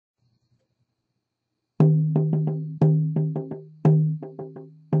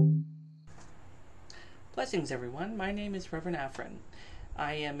Blessings everyone, my name is Reverend Afrin.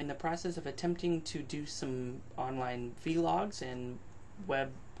 I am in the process of attempting to do some online vlogs and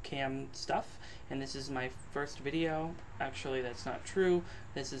webcam stuff, and this is my first video. Actually, that's not true.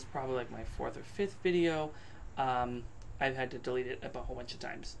 This is probably like my fourth or fifth video. I've had to delete it a whole bunch of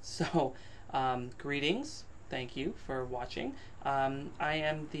times. So, greetings. Thank you for watching. I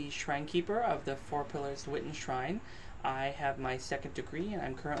am the Shrine Keeper of the Four Pillars Witten Shrine. I have my second degree, and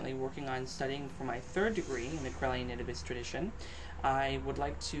I'm currently working on studying for my third degree in the Correllian Nativist tradition. I would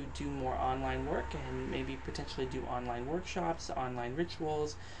like to do more online work and maybe potentially do online workshops, online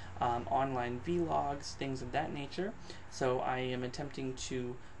rituals, online vlogs, things of that nature. So I am attempting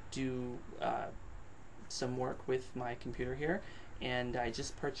to do some work with my computer here, and I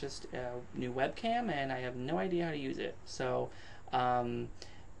just purchased a new webcam and I have no idea how to use it. So I'm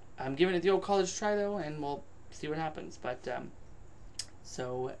giving it the old college try though, and we'll see what happens. But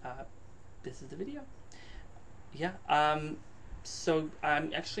this is the video. Yeah. So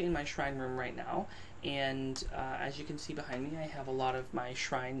I'm actually in my shrine room right now, and as you can see behind me, I have a lot of my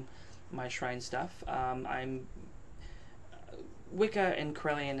shrine stuff. Wicca and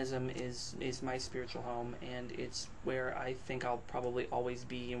Correllianism is my spiritual home, and it's where I think I'll probably always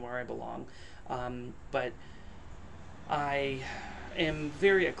be and where I belong. But I am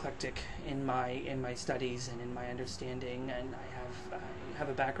very eclectic in my studies and in my understanding, and I have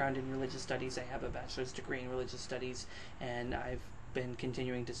a background in religious studies. I have a bachelor's degree in religious studies, and I've been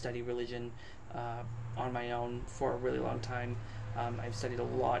continuing to study religion on my own for a really long time. I've studied a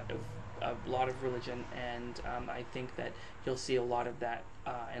lot of religion, and I think that you'll see a lot of that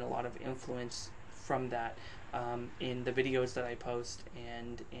and a lot of influence from that in the videos that I post,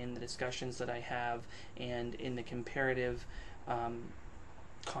 and in the discussions that I have, and in the comparative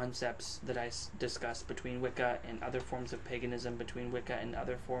concepts that I discuss between Wicca and other forms of paganism, between Wicca and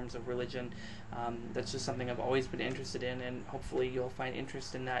other forms of religion. That's just something I've always been interested in, and hopefully you'll find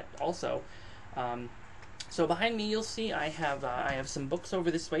interest in that also. So behind me, you'll see I have some books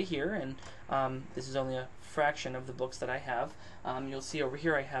over this way here, and this is only a fraction of the books that I have. You'll see over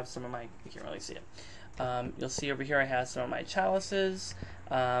here I have some of my, you can't really see it. You'll see over here I have some of my chalices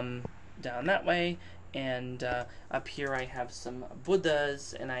down that way, and up here I have some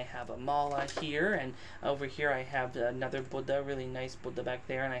Buddhas, and I have a mala here, and over here I have another Buddha, really nice Buddha back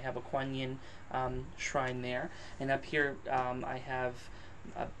there, and I have a Kuan Yin shrine there, and up here I have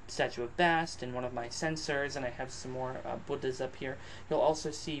a statue of Bast and one of my censers, and I have some more Buddhas up here. You'll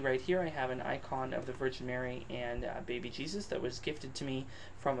also see right here I have an icon of the Virgin Mary and baby Jesus that was gifted to me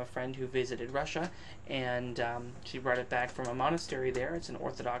from a friend who visited Russia, and she brought it back from a monastery there. It's an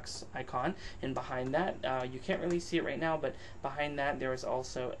Orthodox icon, and behind that, you can't really see it right now, but behind that there is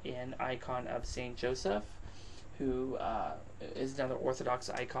also an icon of Saint Joseph, who is another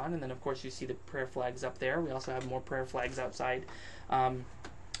Orthodox icon. And then of course you see the prayer flags up there. We also have more prayer flags outside.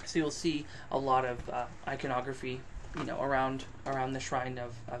 So you'll see a lot of iconography, you know, around the shrine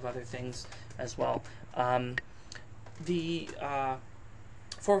of other things as well. The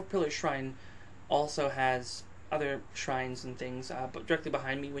Four Pillar Shrine also has other shrines and things, but directly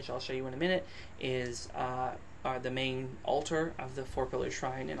behind me, which I'll show you in a minute, is the main altar of the Four Pillar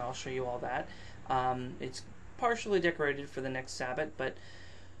Shrine, and I'll show you all that. It's partially decorated for the next Sabbath, but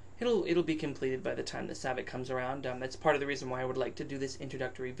it'll be completed by the time the Sabbath comes around. That's part of the reason why I would like to do this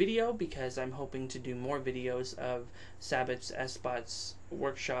introductory video, because I'm hoping to do more videos of Sabbaths, Esbats,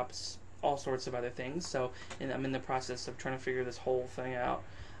 workshops, all sorts of other things. So, and I'm in the process of trying to figure this whole thing out,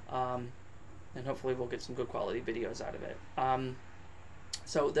 and hopefully we'll get some good quality videos out of it.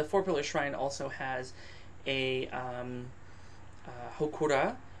 So the Four Pillar Shrine also has a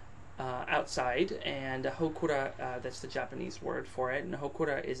hokura outside, and hokura, that's the Japanese word for it, and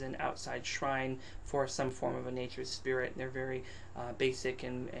hokura is an outside shrine for some form of a nature spirit. They're very basic,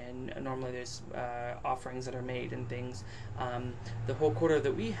 and normally there's offerings that are made and things. The hokura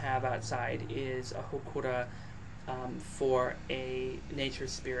that we have outside is a hokura for a nature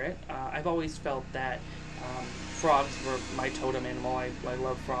spirit. I've always felt that frogs were my totem animal. I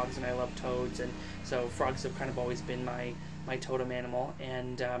love frogs and I love toads, and so frogs have kind of always been my totem animal.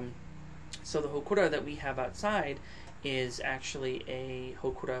 And so the hokura that we have outside is actually a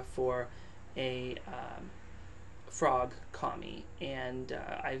hokura for a frog kami, and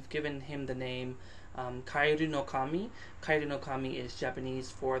I've given him the name Kairu no Kami. Kairu no Kami is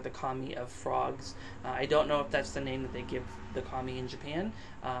Japanese for the kami of frogs. I don't know if that's the name that they give the kami in Japan,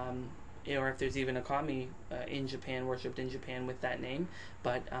 or if there's even a kami in Japan, worshipped in Japan with that name,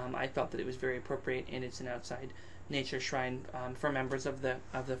 but I felt that it was very appropriate, and it's an outside nature shrine for members of the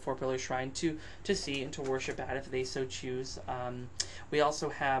Four Pillar Shrine to see and to worship at if they so choose. We also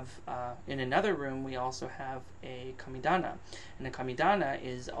have in another room we also have a kamidana, and the kamidana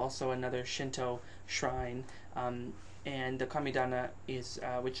is also another Shinto shrine. And the kamidana is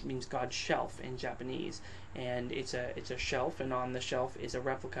which means God's shelf in Japanese, and it's a shelf, and on the shelf is a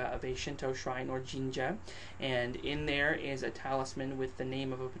replica of a Shinto shrine or jinja, and in there is a talisman with the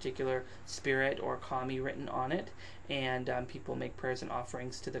name of a particular spirit or kami written on it, and people make prayers and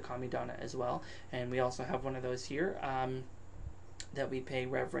offerings to the kamidana as well. And we also have one of those here that we pay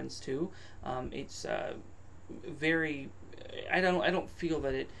reverence to. It's very I don't feel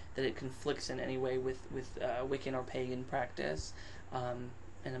that it conflicts in any way with Wiccan or pagan practice, and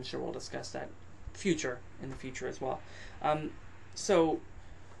I'm sure we'll discuss that in the future as well. So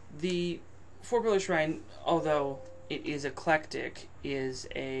the Four Pillar Shrine, although it is eclectic, is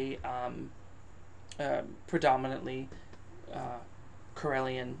a predominantly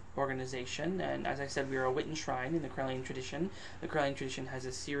Correllian organization, and as I said, we are a Witten shrine in the Correllian tradition. The Correllian tradition has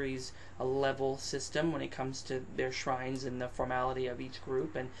a level system when it comes to their shrines and the formality of each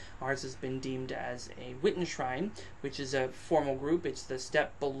group, and ours has been deemed as a Witten shrine, which is a formal group. It's the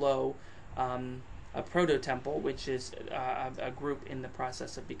step below a proto-temple, which is a group in the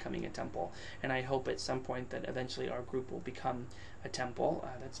process of becoming a temple, and I hope at some point that eventually our group will become a temple.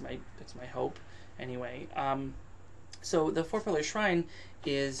 That's my hope anyway. So the Four Pillar Shrine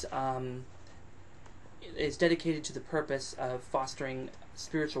is dedicated to the purpose of fostering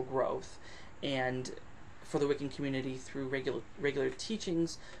spiritual growth, and for the Wiccan community through regular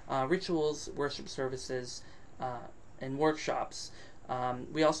teachings, rituals, worship services, and workshops.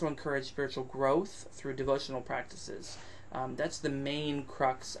 We also encourage spiritual growth through devotional practices. That's the main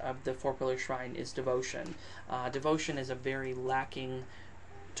crux of the Four Pillar Shrine, is devotion. Devotion is a very lacking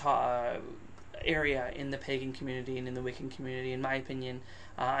area in the pagan community and in the Wiccan community, in my opinion.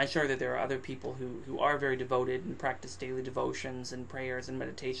 I'm sure that there are other people who are very devoted and practice daily devotions and prayers and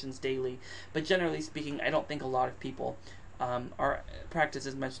meditations daily, but generally speaking, I don't think a lot of people practice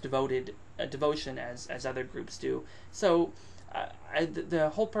as much devotion as other groups do. So the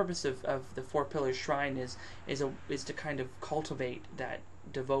whole purpose of the Four Pillar Shrine is to kind of cultivate that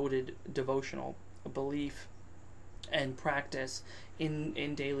devotional belief and practice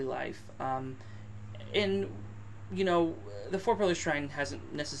in daily life. And the Four Pillar Shrine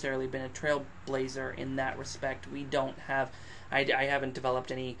hasn't necessarily been a trailblazer in that respect. We don't have, I haven't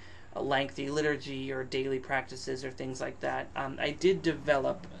developed any lengthy liturgy or daily practices or things like that. I did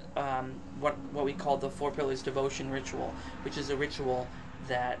develop what we call the Four Pillars Devotion Ritual, which is a ritual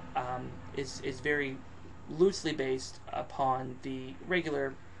that is very loosely based upon the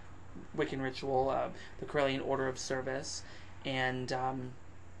regular Wiccan ritual, the Correllian Order of Service, and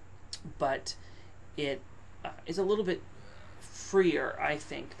but it is a little bit freer, I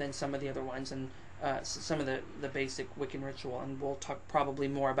think, than some of the other ones, and some of the basic Wiccan ritual, and we'll talk probably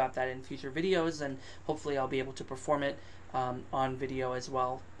more about that in future videos, and hopefully I'll be able to perform it on video as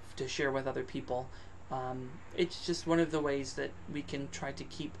well to share with other people. It's just one of the ways that we can try to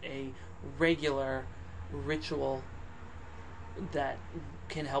keep a regular ritual that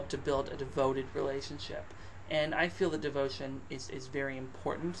can help to build a devoted relationship. And I feel that devotion is very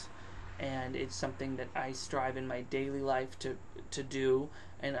important, and it's something that I strive in my daily life to do,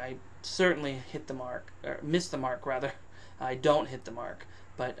 and I certainly hit the mark, or miss the mark rather. I don't hit the mark,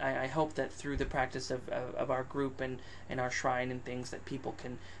 but I hope that through the practice of our group and our shrine and things, that people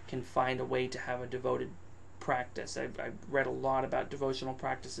can find a way to have a devoted practice. I've read a lot about devotional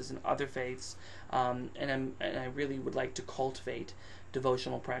practices in other faiths, and I really would like to cultivate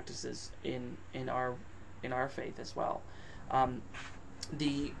devotional practices in our faith as well.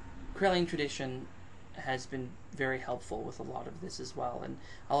 The Correllian tradition has been very helpful with a lot of this as well, and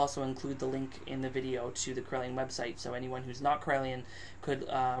I'll also include the link in the video to the Correllian website, so anyone who's not Correllian could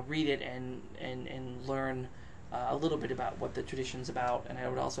read it and learn a little bit about what the tradition's about. And I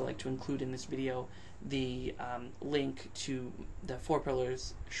would also like to include in this video the link to the Four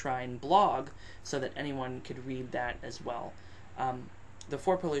Pillars Shrine blog, so that anyone could read that as well. The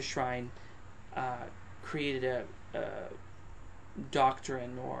Four Pillars Shrine created a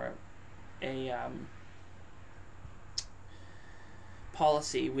doctrine or a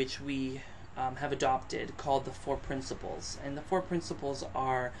policy which we have adopted, called the Four Principles. And the Four Principles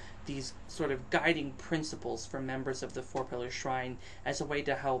are these sort of guiding principles for members of the Four Pillar Shrine as a way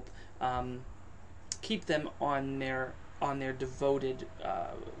to help keep them on their devoted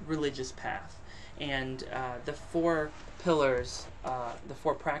religious path. And the four pillars, the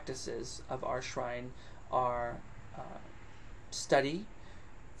four practices of our shrine are study,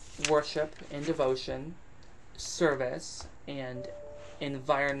 worship, and devotion, service and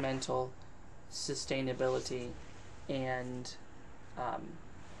environmental sustainability and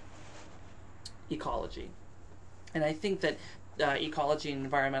ecology. And I think that ecology and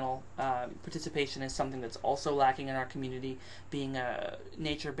environmental participation is something that's also lacking in our community. Being a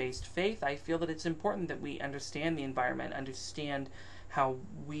nature-based faith, I feel that it's important that we understand the environment, understand how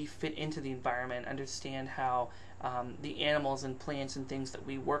we fit into the environment, understand how the animals and plants and things that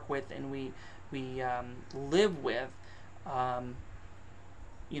we work with and we live with,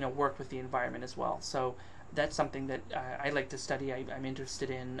 work with the environment as well. So that's something that I like to study. I'm interested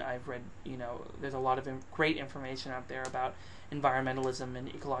in. I've read, there's a lot of great information out there about environmentalism and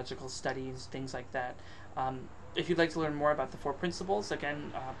ecological studies, things like that. If you'd like to learn more about the 4 principles,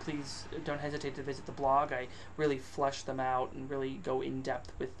 again, please don't hesitate to visit the blog. I really flesh them out and really go in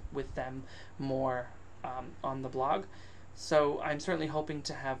depth with them more on the blog. So I'm certainly hoping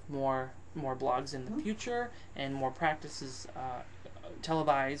to have more blogs in the future and more practices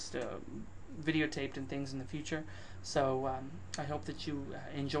televised, videotaped and things in the future. So I hope that you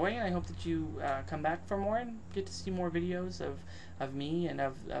enjoy, and I hope that you come back for more and get to see more videos of me and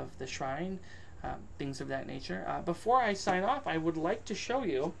of the shrine, things of that nature. Before I sign off, I would like to show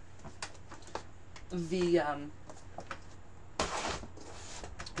you the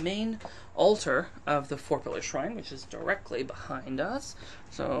main altar of the 4-pillar shrine, which is directly behind us.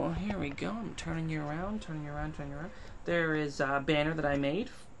 So here we go. I'm turning you around, turning you around. There is a banner that I made,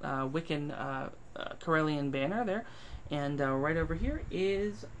 Wiccan Corellian banner there, and right over here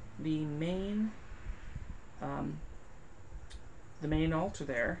is the main altar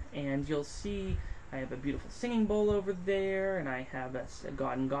there, and you'll see I have a beautiful singing bowl over there, and I have a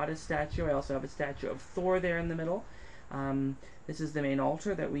god and goddess statue. I also have a statue of Thor there in the middle. This is the main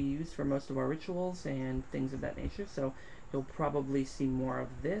altar that we use for most of our rituals and things of that nature, so you'll probably see more of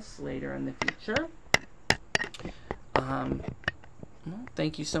this later in the future. Well,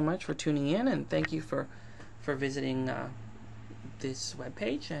 thank you so much for tuning in, and thank you for visiting this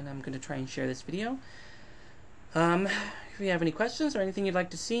webpage, and I'm going to try and share this video. If you have any questions or anything you'd like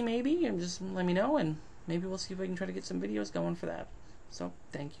to see, maybe, and just let me know, and maybe we'll see if we can try to get some videos going for that. So,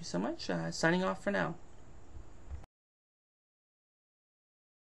 thank you so much. Signing off for now.